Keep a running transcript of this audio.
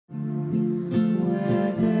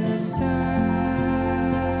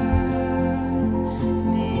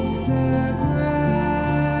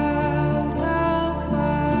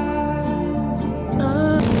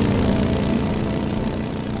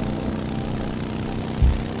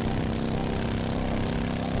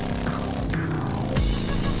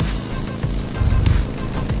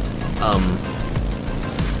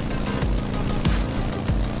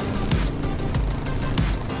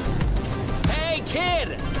Hey,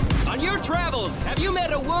 kid! On your travels, have you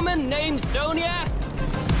met a woman named Sonia?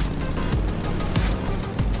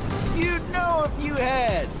 You'd know if you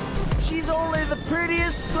had. She's only the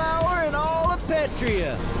prettiest flower in all of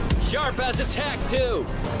Petria. Sharp as a tack, too.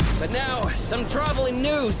 But now, some troubling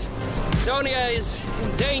news. Sonia is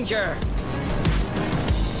in danger.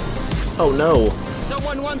 Oh no.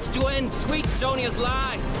 Someone wants to end sweet Sonia's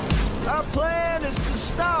life. Our plan is to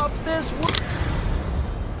stop this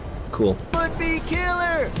Cool. would-be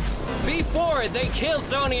killer. Before they kill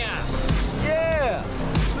Sonia. Yeah,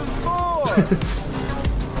 before.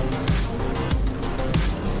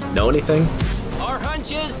 Know anything? Our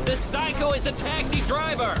hunch is the psycho is a taxi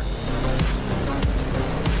driver.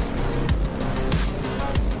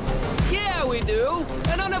 Yeah, we do.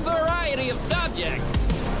 And on a variety of subjects.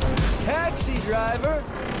 Taxi driver?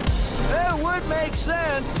 That would make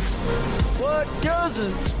sense. What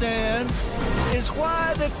doesn't stand is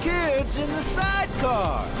why the kid's in the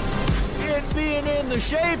sidecar. It being in the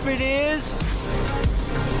shape it is.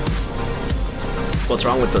 What's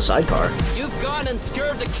wrong with the sidecar? You've gone and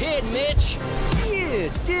scared the kid, Mitch. Yeah,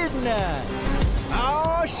 didn't I?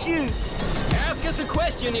 Oh, shoot. Ask us a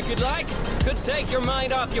question if you'd like. Could take your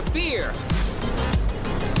mind off your fear.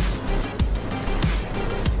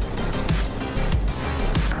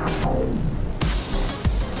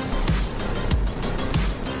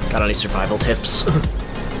 Got any survival tips?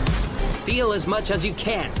 Steal as much as you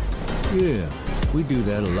can. Yeah, we do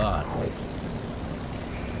that a lot.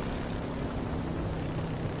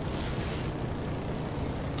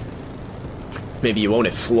 Maybe you won't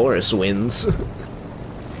if Flores wins.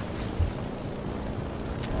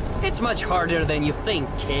 It's much harder than you think,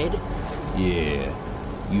 kid. Yeah,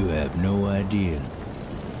 you have no idea.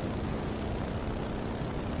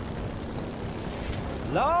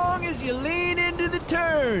 Long as you lean into the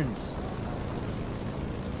turns.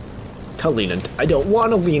 I don't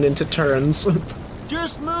want to lean into turns.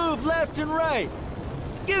 Just move left and right.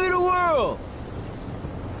 Give it a whirl.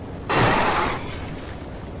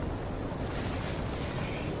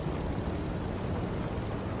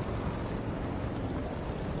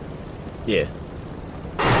 Yeah.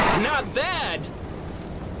 Not bad.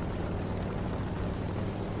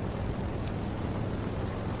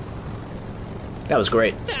 That was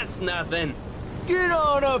great. That's nothing. Get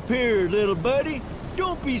on up here, little buddy.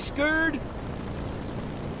 Don't be scared.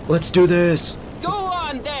 Let's do this. Go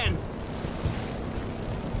on, then.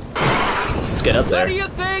 Let's get up What there. do you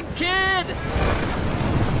think, kid?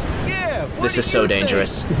 Yeah, what This do is so you think?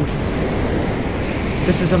 dangerous.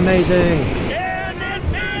 This is amazing.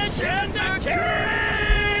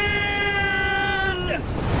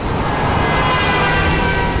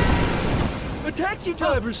 A taxi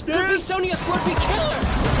driver, Could Stan. be Sonia's would-be killer.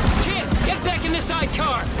 Kid, get back in the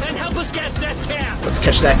sidecar and help us catch that cab. Let's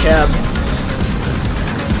catch that cab.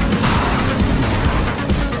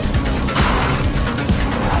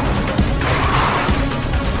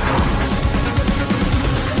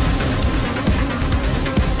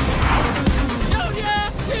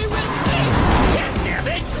 Sonia, be with me. Damn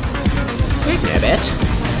it. Damn it.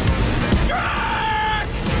 Truck!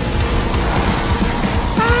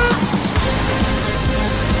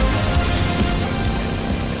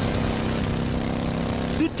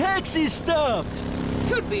 The taxi's stopped.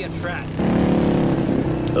 Could be a trap.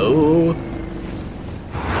 Oh.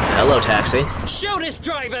 Hello, taxi. Show this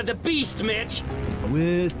driver the beast, Mitch.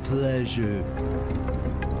 With pleasure.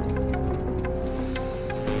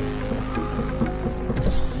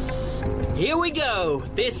 Here we go.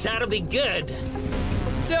 This ought to be good.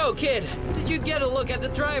 So, kid, did you get a look at the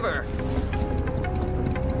driver?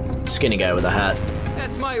 Skinny guy with a hat.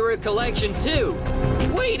 That's my recollection, too.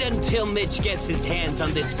 Wait until Mitch gets his hands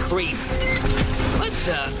on this creep. What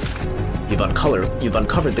the? You've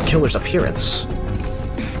uncovered the killer's appearance.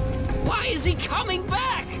 Why is he coming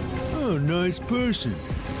back? Oh, nice person.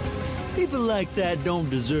 People like that don't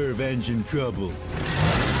deserve engine trouble.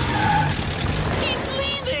 He's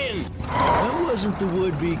leaving! That wasn't the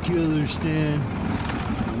would-be killer, Stan.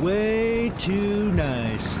 Way too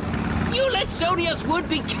nice. You let Sonia's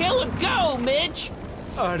would-be killer go, Mitch!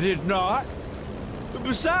 I did not.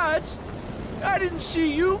 Besides, I didn't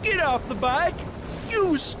see you get off the bike. You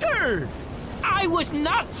was scared. I was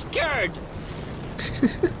not scared!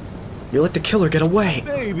 You let the killer get away.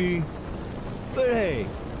 Maybe. But hey,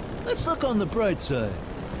 let's look on the bright side.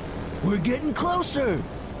 We're getting closer.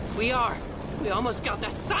 We are. We almost got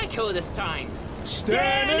that psycho this time.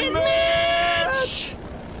 Stan and Mitch!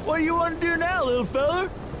 What do you want to do now, little fella?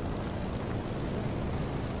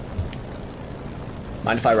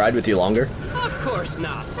 Mind if I ride with you longer? Of course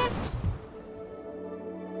not.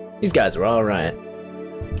 These guys are alright.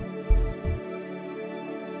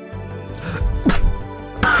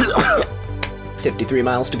 $53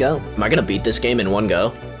 miles to go. Am I gonna beat this game in one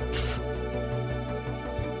go?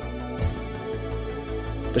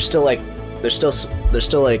 There's still like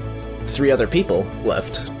 3 other people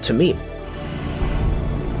left to meet.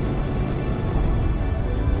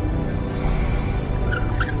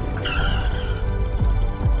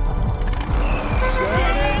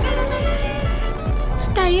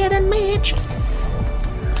 Stay in and Mitch.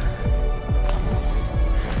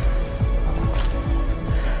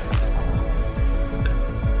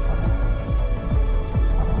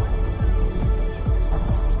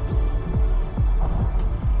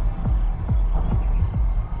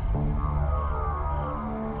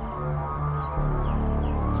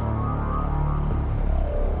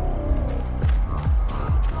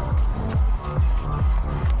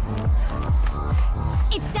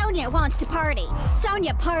 If Sonia wants to party,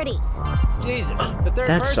 Sonia parties. Jesus, the third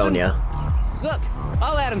That's person? Sonia. Look,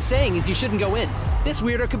 all Adam's saying is you shouldn't go in. This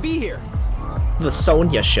weirdo could be here. The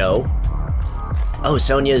Sonia show. Oh,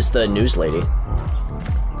 Sonia's the news lady.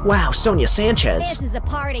 Wow, Sonia Sanchez. This is a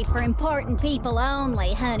party for important people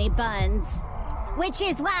only, honey buns. Which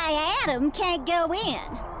is why Adam can't go in.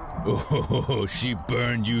 Oh, she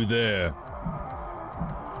burned you there.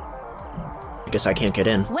 I guess I can't get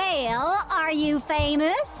in. Well, are you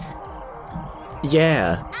famous?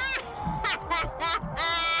 Yeah.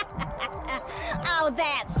 Oh,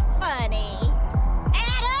 that's funny.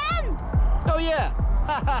 Adam! Oh yeah,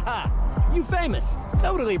 ha ha ha. You famous.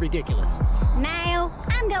 Totally ridiculous. No,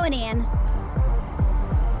 I'm going in.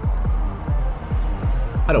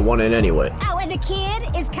 I don't want in anyway. Oh, and the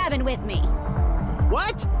kid is coming with me.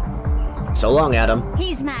 What? So long, Adam.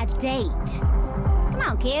 He's my date. Come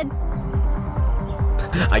on, kid.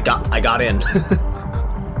 I got in.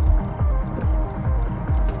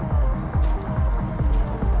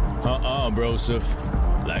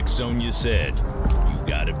 Broseph. Like Sonia said, you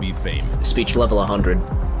gotta be famous. Speech level 100.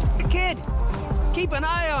 Kid, keep an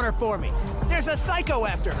eye on her for me. There's a psycho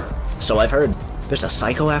after her. So I've heard. There's a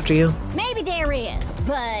psycho after you? Maybe there is,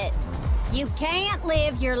 but you can't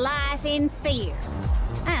live your life in fear.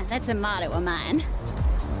 Ah, that's a motto of mine.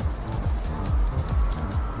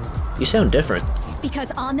 You sound different.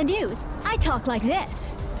 Because on the news, I talk like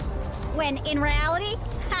this. When in reality,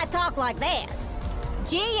 I talk like this.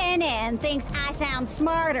 GNN thinks I sound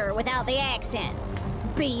smarter without the accent.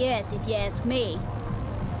 BS if you ask me.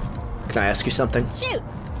 Can I ask you something? Shoot!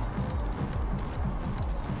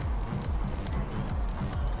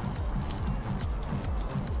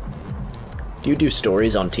 Do you do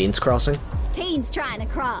stories on Teens Crossing? Teens trying to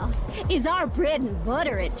cross is our bread and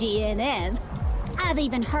butter at GNN. I've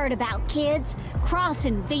even heard about kids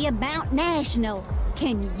crossing via Mount National.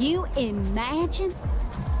 Can you imagine?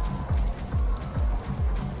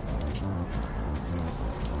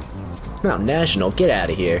 Mount National, get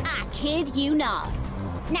out of here. I kid you not.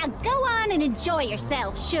 Now go on and enjoy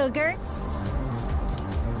yourself, sugar.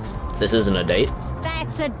 This isn't a date.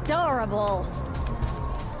 That's adorable.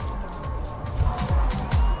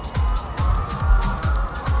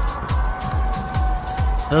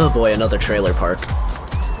 Oh boy, another trailer park.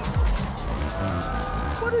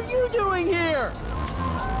 What are you doing here?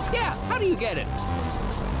 Yeah, how do you get it?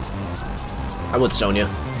 I'm with Sonia.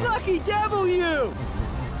 Lucky devil you!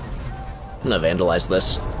 I'm gonna vandalize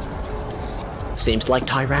this. Seems like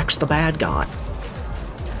Tyrax the bad guy.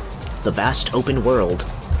 The vast open world.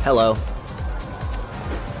 Hello.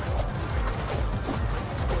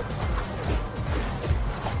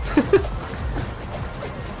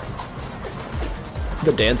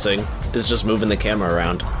 The dancing is just moving the camera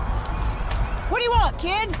around. What do you want,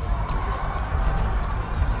 kid?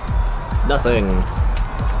 Nothing.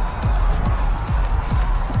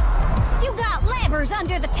 You got levers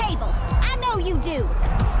under the table. I know you do.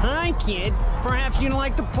 Hi, kid. Perhaps you'd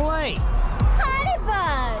like to play. Honey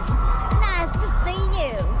buns. Nice to see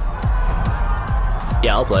you.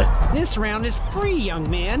 Yeah, I'll play. This round is free, young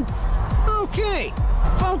man. Okay,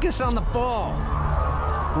 focus on the ball.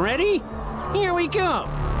 Ready? Here we go.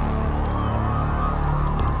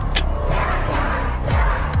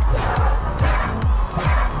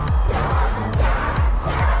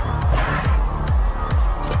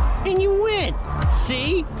 And you win.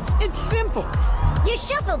 See? It's simple. You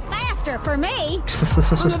shuffled faster for me.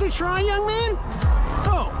 Another try, young man?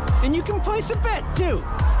 Oh, and you can place a bet, too.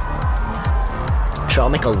 Sure, I'll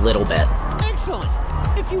make a little bet. Excellent.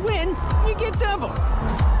 If you win, you get double.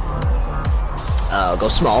 I'll go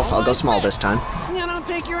small. I'll go small this time. Now don't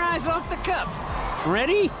take your eyes off the cup.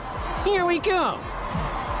 Ready? Here we go.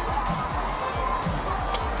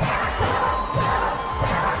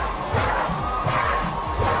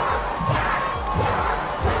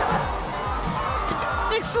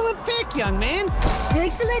 pick, young man.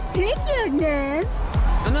 Excellent pick, young man.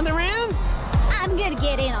 Another round? I'm gonna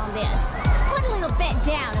get in on this. Put a little bet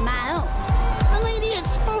down of my own. The lady has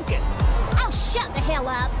spoken. Oh, shut the hell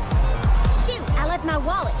up. Shoot, I left my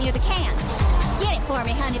wallet near the can. Get it for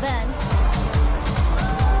me, honey bun.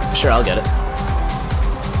 Sure, I'll get it.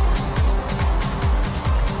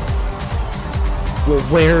 Well,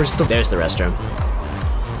 where's the... There's the restroom.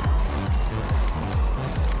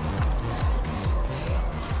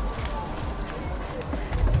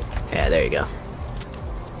 Yeah, there you go.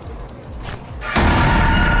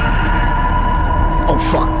 Oh,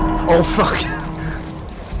 fuck. Oh, fuck.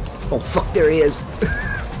 Oh, fuck, there he is.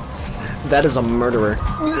 That is a murderer.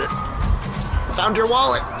 Found your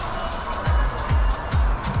wallet.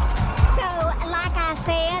 So, like I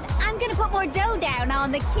said, I'm gonna put more dough down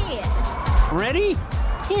on the kid. Ready?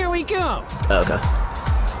 Here we go. Okay.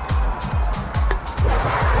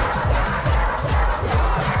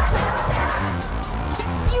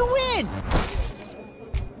 You win!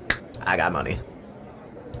 I got money.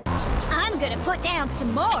 I'm gonna put down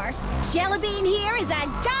some more. Jellybean here is a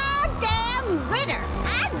goddamn winner.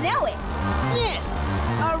 I know it. Yes,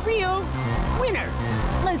 a real winner.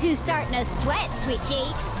 Look who's starting to sweat, sweet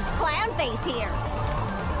cheeks. Clownface here.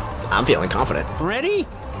 I'm feeling confident. Ready?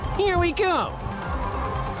 Here we go.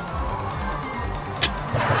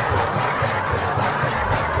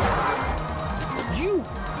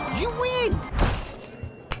 You win!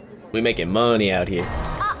 We making money out here.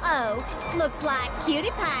 Uh-oh. Looks like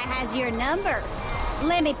Cutie Pie has your number.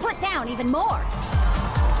 Let me put down even more.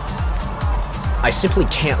 I simply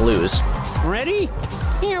can't lose. Ready?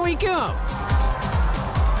 Here we go.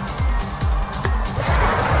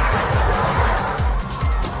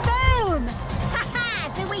 Boom!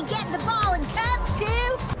 Ha-ha! Did we get the ball and cups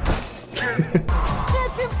too?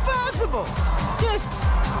 That's impossible! Just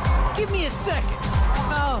give me a second.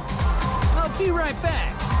 I'll be right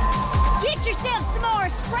back. Get yourself some more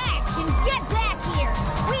scratch and get back here.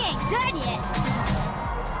 We ain't done yet.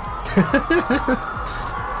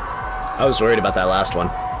 I was worried about that last one.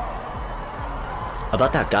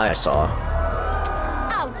 About that guy I saw.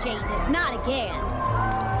 Oh, Jesus, not again.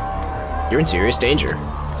 You're in serious danger.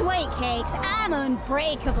 Sweet cakes, I'm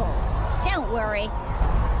unbreakable. Don't worry.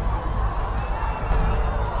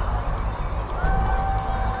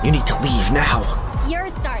 You need to leave now. You're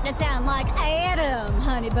starting to sound like Adam,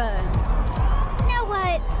 honey buns. Know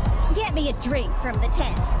what? Get me a drink from the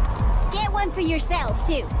tent. Get one for yourself,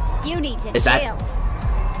 too. You need to Is chill. that-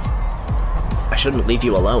 I shouldn't leave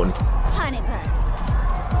you alone. Honey buns.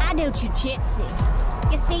 I know jujitsu.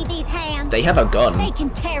 You see these hands? They have a gun. They can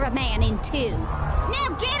tear a man in two. Now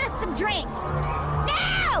get us some drinks.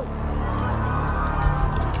 Now!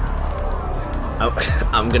 Oh,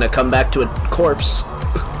 I'm gonna come back to a corpse.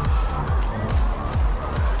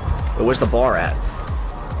 But where's the bar at?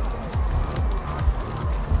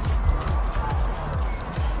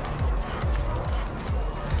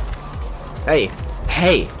 Hey,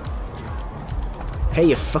 hey. Hey,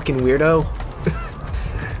 you fucking weirdo.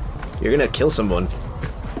 You're gonna kill someone.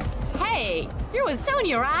 Hey, you're with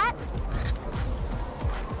Sonya, right?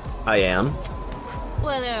 I am.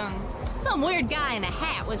 Well, some weird guy in a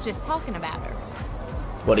hat was just talking about her.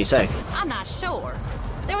 What'd he say? I'm not sure.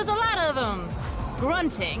 There was a lot of,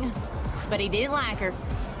 grunting, but he didn't like her.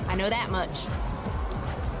 I know that much.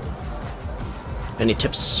 Any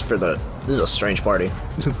tips for the... This is a strange party.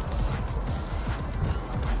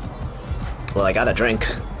 Well, I got a drink.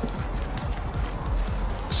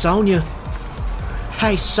 Sonya.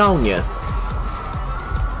 Hey, Sonya.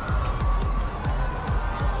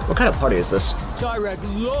 What kind of party is this? Tyrek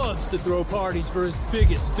loves to throw parties for his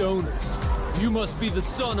biggest donors. You must be the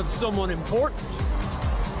son of someone important.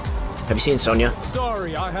 Have you seen Sonya?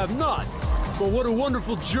 Sorry, I have not. But what a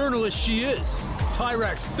wonderful journalist she is.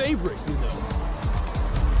 Tyrek's favorite, you know.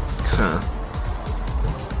 Huh.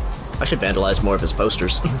 I should vandalize more of his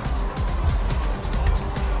posters.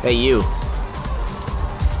 Hey, you.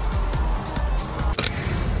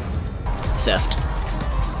 Theft.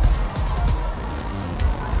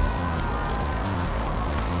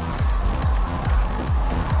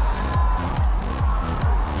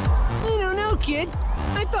 I don't know, kid.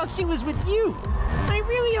 I thought she was with you. I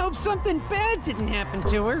really hope something bad didn't happen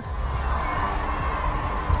to her.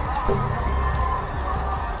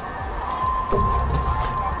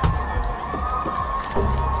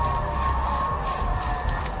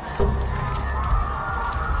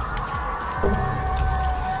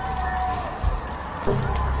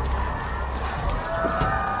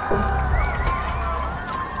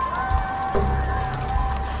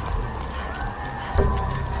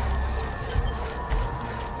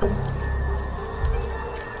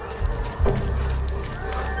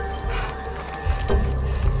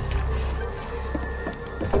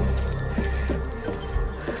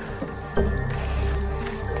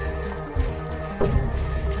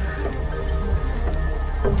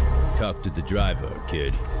 talk to the driver,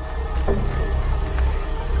 kid.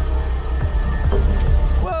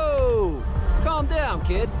 Whoa! Calm down,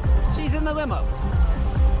 kid. She's in the limo.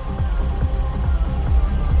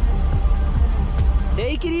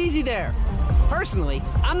 Take it easy there. Personally,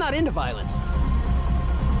 I'm not into violence.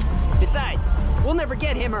 Besides, we'll never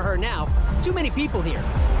get him or her now. Too many people here.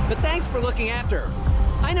 But thanks for looking after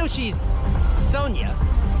her. I know she's Sonia,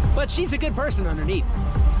 but she's a good person underneath.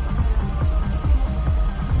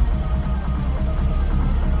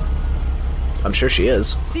 I'm sure she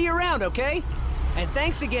is. See you around, okay? And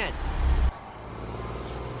thanks again.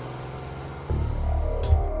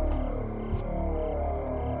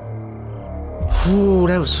 Ooh,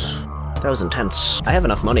 that was intense. I have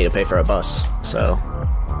enough money to pay for a bus, so...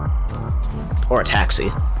 Or a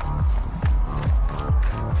taxi.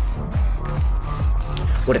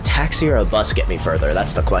 Would a taxi or a bus get me further?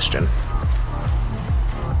 That's the question.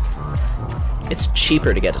 It's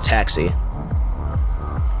cheaper to get a taxi.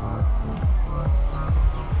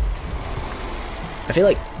 I feel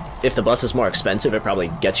like if the bus is more expensive, it probably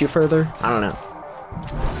gets you further. I don't know.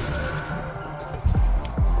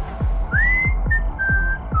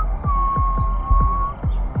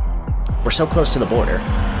 We're so close to the border.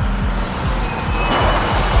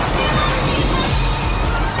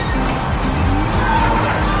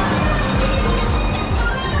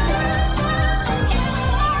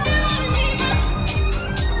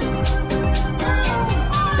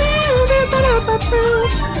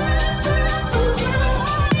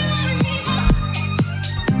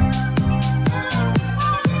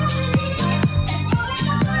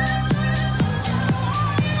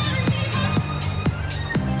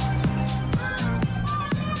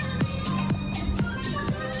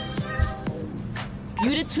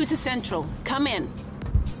 Unit 2 to Central. Come in.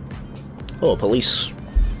 Oh, police.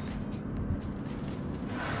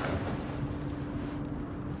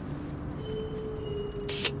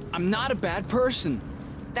 I'm not a bad person.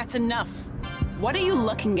 That's enough. What are you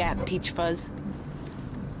looking at, Peach Fuzz?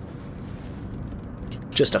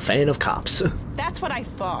 Just a fan of cops. That's what I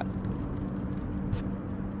thought.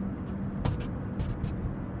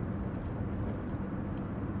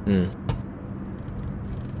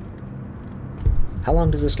 How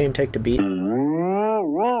long does this game take to beat?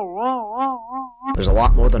 There's a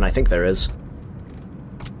lot more than I think there is.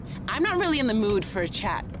 I'm not really in the mood for a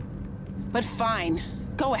chat. But fine.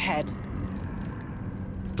 Go ahead.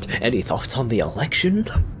 Any thoughts on the election?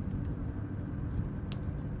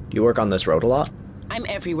 You work on this road a lot? I'm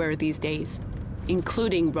everywhere these days,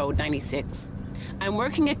 including Road 96. I'm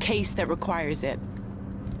working a case that requires it.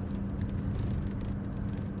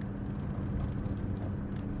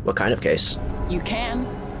 What kind of case? You can,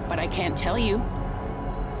 but I can't tell you.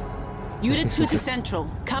 Unit 2 to Central,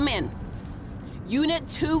 come in. Unit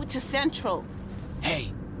 2 to Central.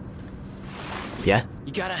 Hey, Yeah?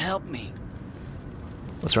 you gotta help me.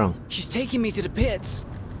 What's wrong? She's taking me to the pits.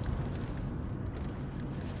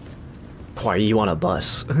 Why are you on a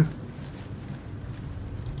bus?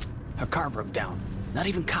 Her car broke down. Not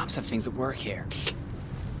even cops have things that work here.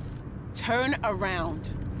 Turn around.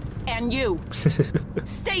 And you,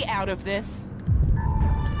 stay out of this.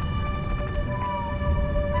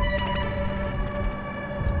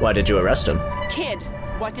 Why did you arrest him? Kid,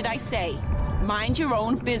 what did I say? Mind your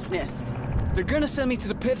own business. They're gonna send me to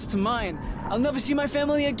the pits to mine. I'll never see my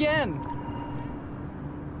family again.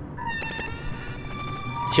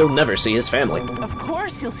 He'll never see his family. Of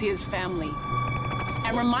course he'll see his family.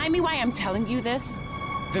 And remind me why I'm telling you this?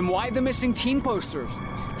 Then why the missing teen posters?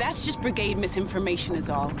 That's just brigade misinformation is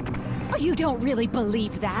all. Oh, you don't really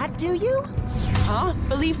believe that, do you? Huh?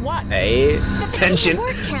 Believe what? Hey, tension. The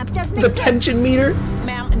work camp doesn't The exist. tension meter?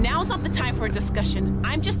 Ma'am, now's not the time for a discussion.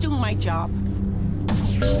 I'm just doing my job.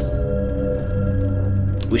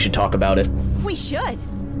 We should talk about it. We should.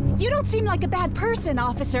 You don't seem like a bad person,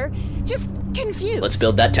 officer. Just confused. Let's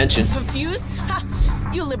build that tension. Confused?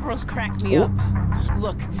 Ha! You liberals crack me up.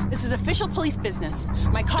 Look, this is official police business.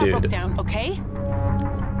 My car broke down, okay?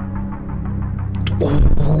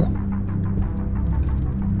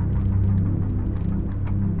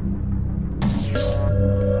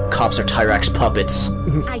 Cops are Tyrax puppets.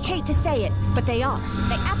 I hate to say it, but they are.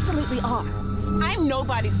 They absolutely are. I'm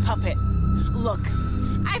nobody's puppet. Look,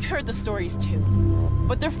 I've heard the stories too,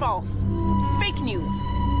 but they're false. Fake news.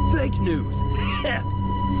 Fake news.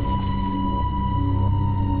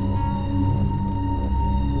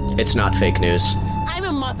 It's not fake news. I'm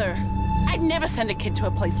a mother. I'd never send a kid to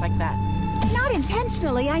a place like that. Not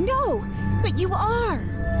intentionally, I know. But you are.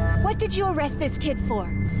 What did you arrest this kid for?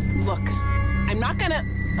 Look, I'm not gonna...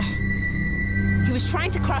 He was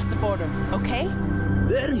trying to cross the border, okay?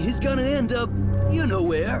 Then he's gonna end up, you know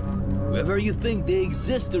where. whether you think they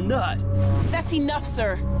exist or not. That's enough,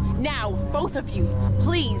 sir. Now, both of you,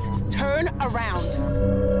 please turn around.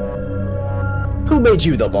 Who made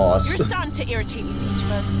you the boss? You're starting to irritate me,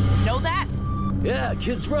 Peachfuzz. Know that? Yeah,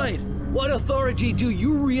 kid's right. What authority do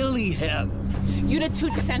you really have? Unit 2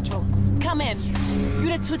 to Central. Come in.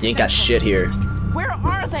 Unit 2 to Central. You ain't got shit here. Where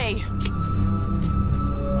are they?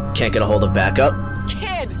 Can't get a hold of backup?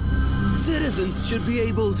 Kid! Citizens should be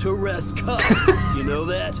able to arrest cops. You know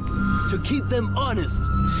that? To keep them honest.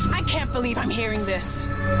 I can't believe I'm hearing this.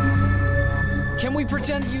 Can we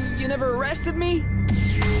pretend you never arrested me?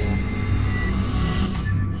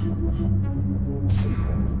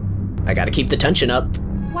 I gotta keep the tension up.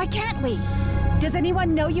 Why can't we? Does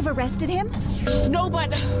anyone know you've arrested him? No, but...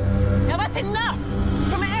 Now that's enough!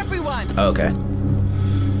 From everyone! Okay.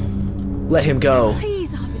 Let him go.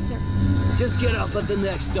 Please, officer. Just get off at the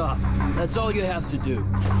next stop. That's all you have to do.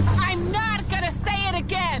 I'm not gonna say it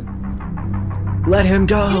again! Let him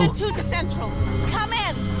go. Unit 2 to Central. Come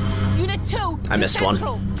in! Unit 2 I missed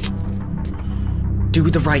Central. one. Do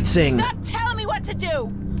the right thing. Stop telling me what to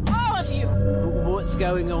do! All of you! What's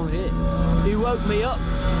going on here? He woke me up.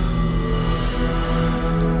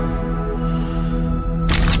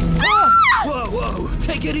 Whoa, whoa,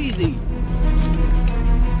 take it easy.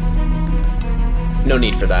 No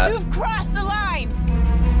need for that. You've crossed the line!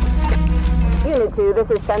 Unit 2, this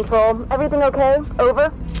is Central. Everything okay?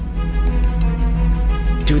 Over?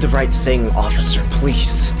 Do the right thing, officer,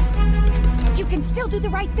 please. You can still do the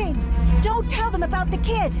right thing. Don't tell them about the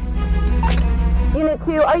kid. Unit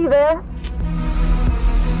 2, are you there?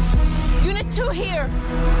 Unit 2 here!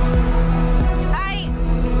 I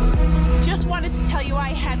just wanted to tell you I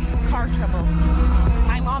had some car trouble.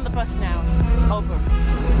 I'm on the bus now. Over.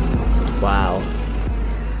 Wow.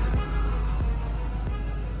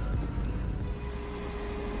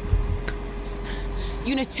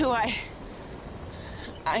 Unit 2,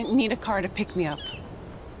 I need a car to pick me up.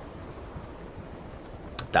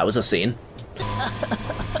 That was a scene.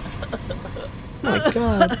 My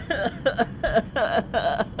God.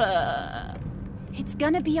 It's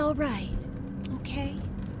gonna be all right, okay?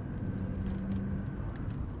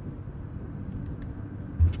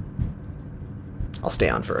 I'll stay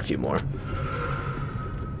on for a few more.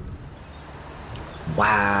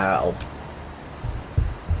 Wow.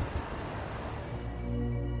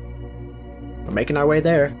 We're making our way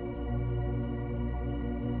there.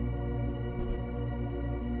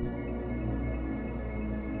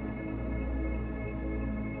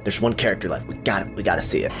 There's one character left. We gotta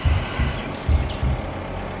see it.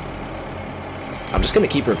 I'm just gonna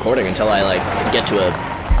keep recording until I like get to a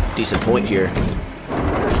decent point here.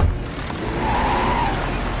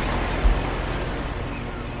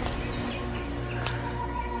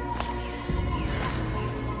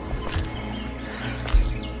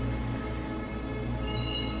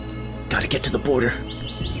 Gotta get to the border.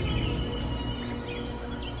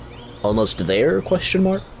 Almost there? Question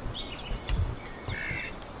mark.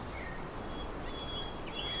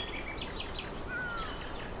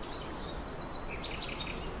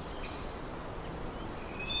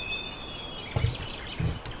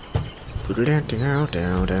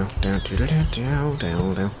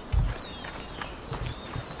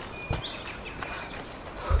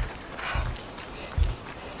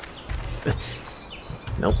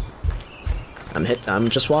 Nope. I'm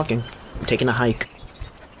just walking. I'm taking a hike.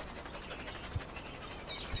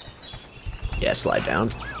 Yeah, slide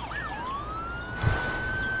down.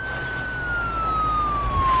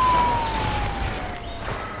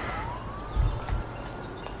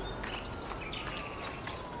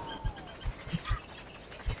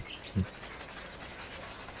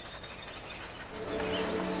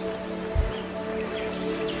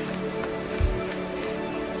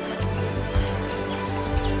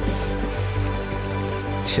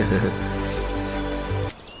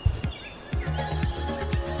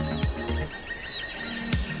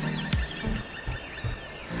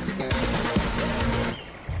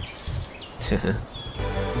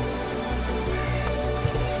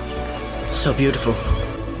 So beautiful.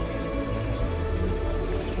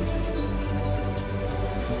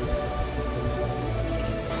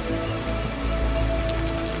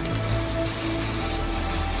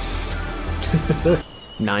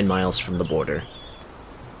 "9 miles from the border.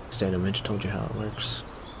 Stand image told you how it works.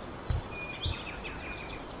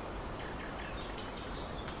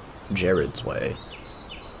 Jared's way.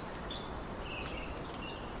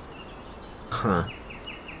 Huh.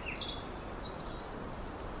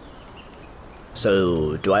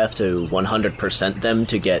 So, do I have to 100% them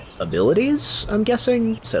to get abilities, I'm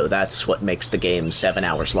guessing? So that's what makes the game 7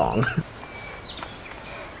 hours long.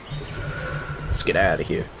 Let's get out of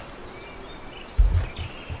here.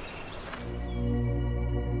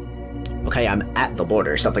 Hey, I'm at the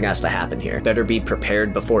border. Something has to happen here. Better be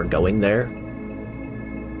prepared before going there.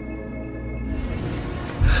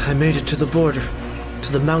 I made it to the border.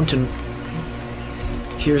 To the mountain.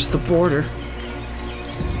 Here's the border.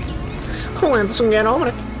 Let's get on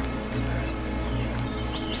it.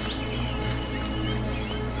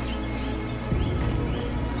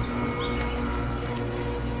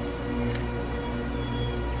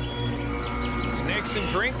 Snacks and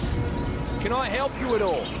drinks? Can I help you at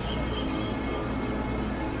all?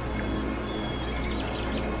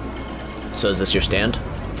 So is this your stand?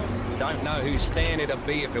 Don't know whose stand it'd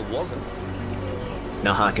be if it wasn't.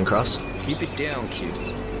 Know how I can cross? Keep it down, kid.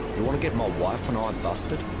 You want to get my wife and I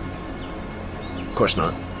busted? Of course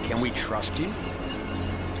not. Can we trust you?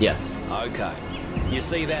 Yeah. Okay. You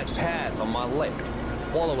see that path on my left?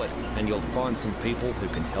 Follow it, and you'll find some people who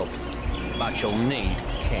can help you. But you'll need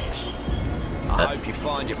cash. I hope you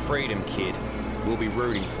find your freedom, kid. We'll be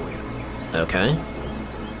rooting for you. Okay.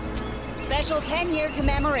 Special 10-year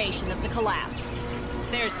commemoration of the collapse.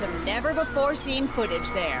 There's some never-before-seen footage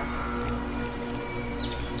there.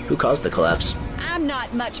 Who caused the collapse? I'm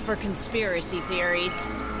not much for conspiracy theories,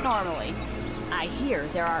 normally. I hear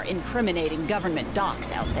there are incriminating government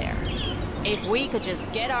docs out there. If we could just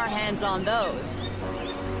get our hands on those.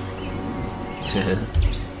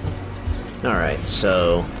 Alright,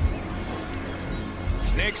 so...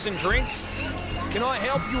 Snacks and drinks? Can I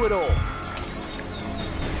help you at all?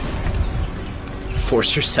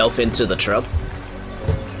 Force yourself into the truck.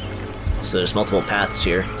 So there's multiple paths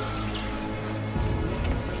here.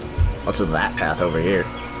 What's that path over here?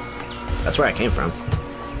 That's where I came from.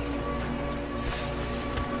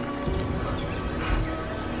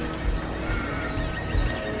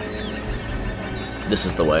 This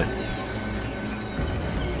is the way.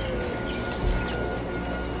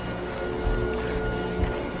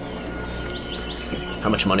 How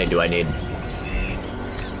much money do I need?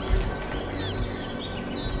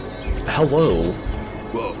 Hello.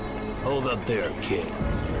 Whoa, hold up there, kid.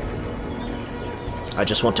 I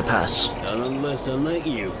just want to pass. Not unless I let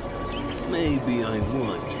you. Maybe I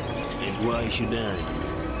won't. And why should I?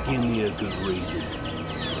 Give me a good reason.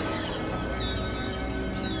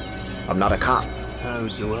 I'm not a cop. How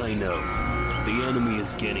do I know? The enemy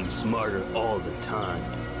is getting smarter all the time.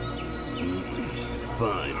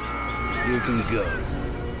 Fine. You can go.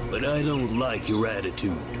 But I don't like your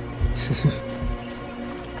attitude.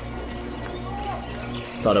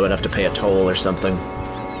 Thought I would have to pay a toll or something.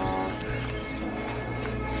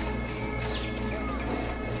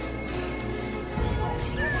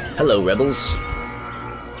 Hello, rebels.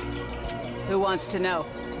 Who wants to know?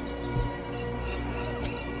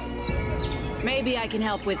 Maybe I can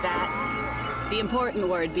help with that. The important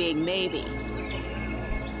word being maybe.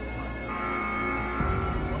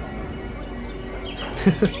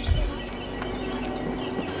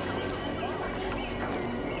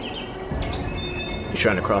 You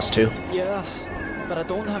trying to cross too? Yes, but I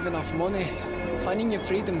don't have enough money. Finding your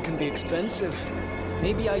freedom can be expensive.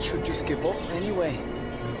 Maybe I should just give up anyway.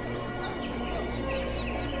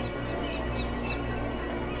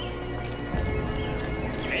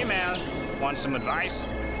 Hey man, want some advice?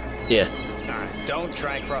 Yeah. Don't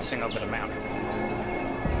try crossing over the mountain.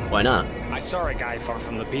 Why not? I saw a guy far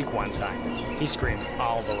from the peak one time. He screamed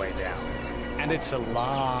all the way down. And it's a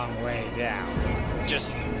long way down.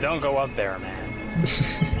 Just don't go up there, man.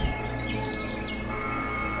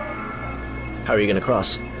 How are you gonna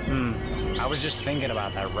cross? I was just thinking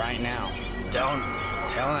about that right now. Don't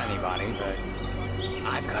tell anybody, but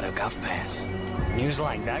I've got a Guff Pass. News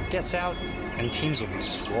like that gets out, and teams will be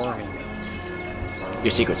swarming me.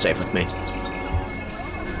 Your secret's safe with me.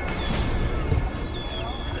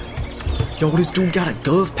 Yo, this dude got a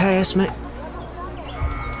Gov Pass, man.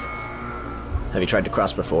 Have you tried to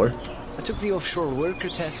cross before? I took the offshore worker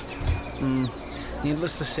test.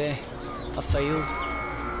 Needless to say, I failed.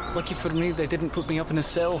 Lucky for me, they didn't put me up in a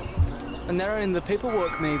cell. And they're in the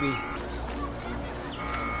paperwork, maybe.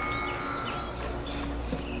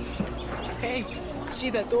 Hey,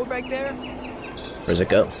 see that door back there? Where's it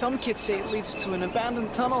go? Some kids say it leads to an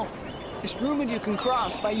abandoned tunnel. It's rumored you can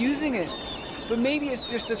cross by using it. But maybe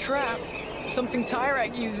it's just a trap. Something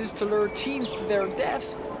Tyrak uses to lure teens to their death.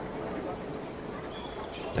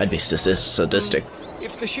 I'd be sadistic.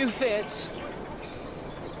 If the shoe fits.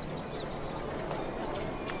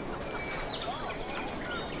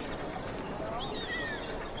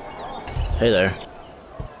 Hey there.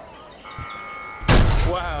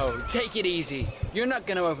 Whoa, take it easy. You're not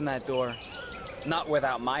gonna open that door. Not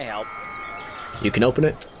without my help. You can open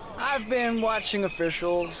it? I've been watching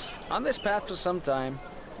officials on this path for some time.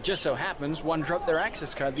 Just so happens one dropped their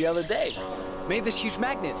access card the other day. Made this huge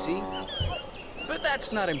magnet, see? But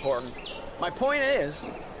that's not important. My point is,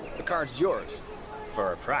 the card's yours.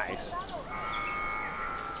 For a price.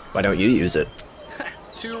 Why don't you use it?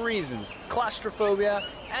 2 reasons. Claustrophobia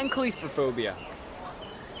and cleithrophobia.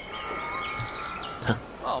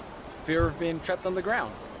 Well, fear of being trapped on the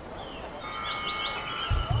ground.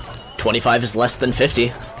 25 is less than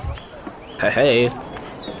 50. Hey.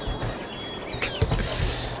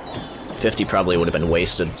 50 probably would have been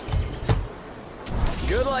wasted.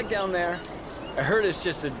 Good luck down there. I heard it's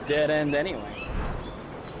just a dead end anyway.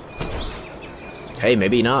 Hey,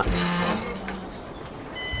 maybe not.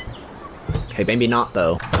 Hey, maybe not,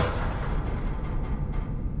 though.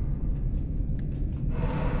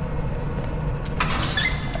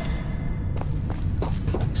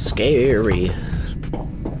 Scary.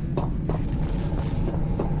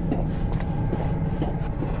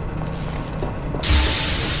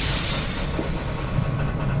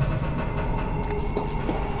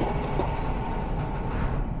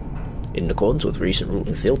 In accordance with recent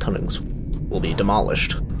ruling, seal tunnels will be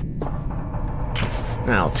demolished.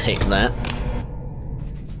 I'll take that.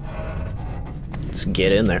 Let's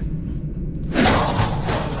get in there.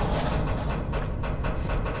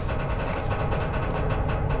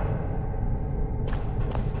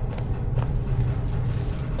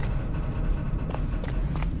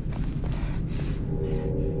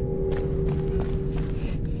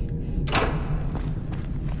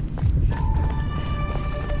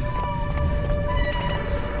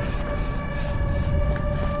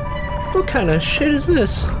 What kind of shit is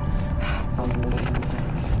this?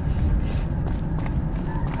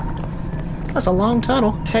 That's a long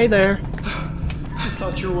tunnel. Hey there. I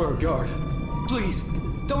thought you were a guard. Please,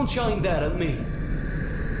 don't shine that at me.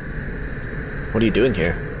 What are you doing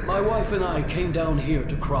here? My wife and I came down here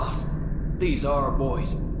to cross. These are our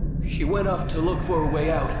boys. She went off to look for a way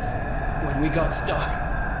out when we got stuck.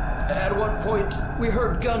 At one point, we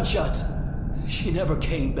heard gunshots. She never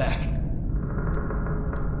came back.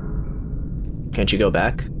 Can't you go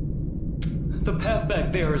back? The path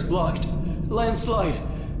back there is blocked. Landslide.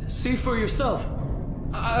 See for yourself.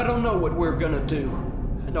 I don't know what we're gonna do.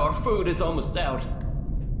 And our food is almost out.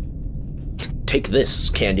 Take this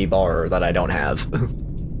candy bar that I don't have.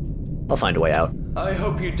 I'll find a way out. I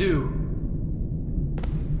hope you do.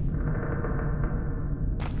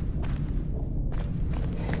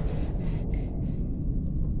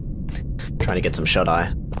 Trying to get some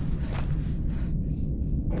shut-eye.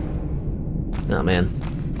 Oh man.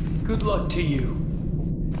 Good luck to you.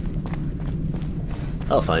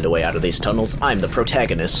 I'll find a way out of these tunnels. I'm the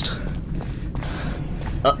protagonist.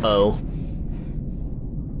 Uh-oh.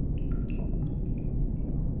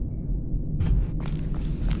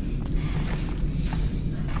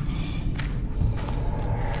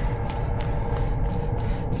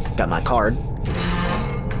 Got my card.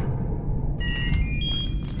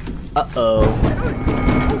 Uh-oh.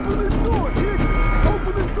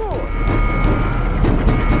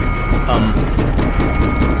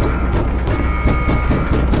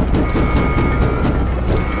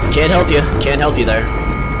 Can't help you. Can't help you there.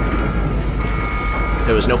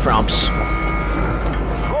 There was no prompts.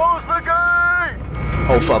 Close the gate!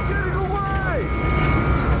 Oh fuck.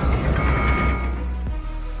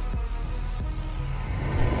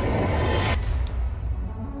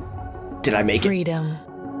 Did I make it? Freedom.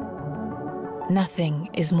 Nothing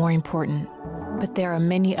is more important, but there are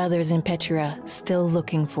many others in Petra still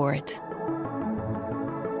looking for it.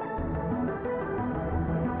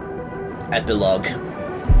 Epilogue.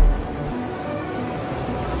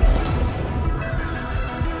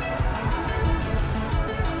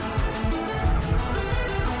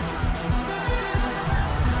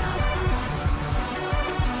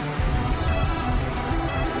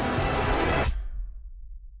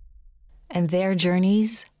 And their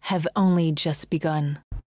journeys have only just begun.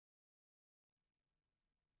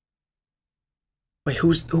 Wait,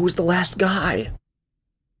 who's the last guy?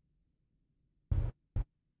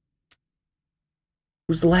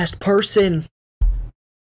 Who's the last person?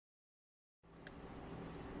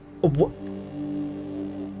 What?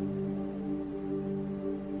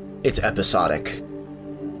 It's episodic.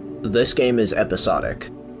 This game is episodic.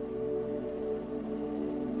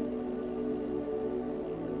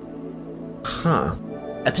 Huh.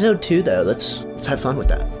 Episode 2, though. Let's have fun with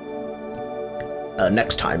that.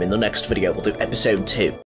 Next time, in the next video, we'll do episode 2.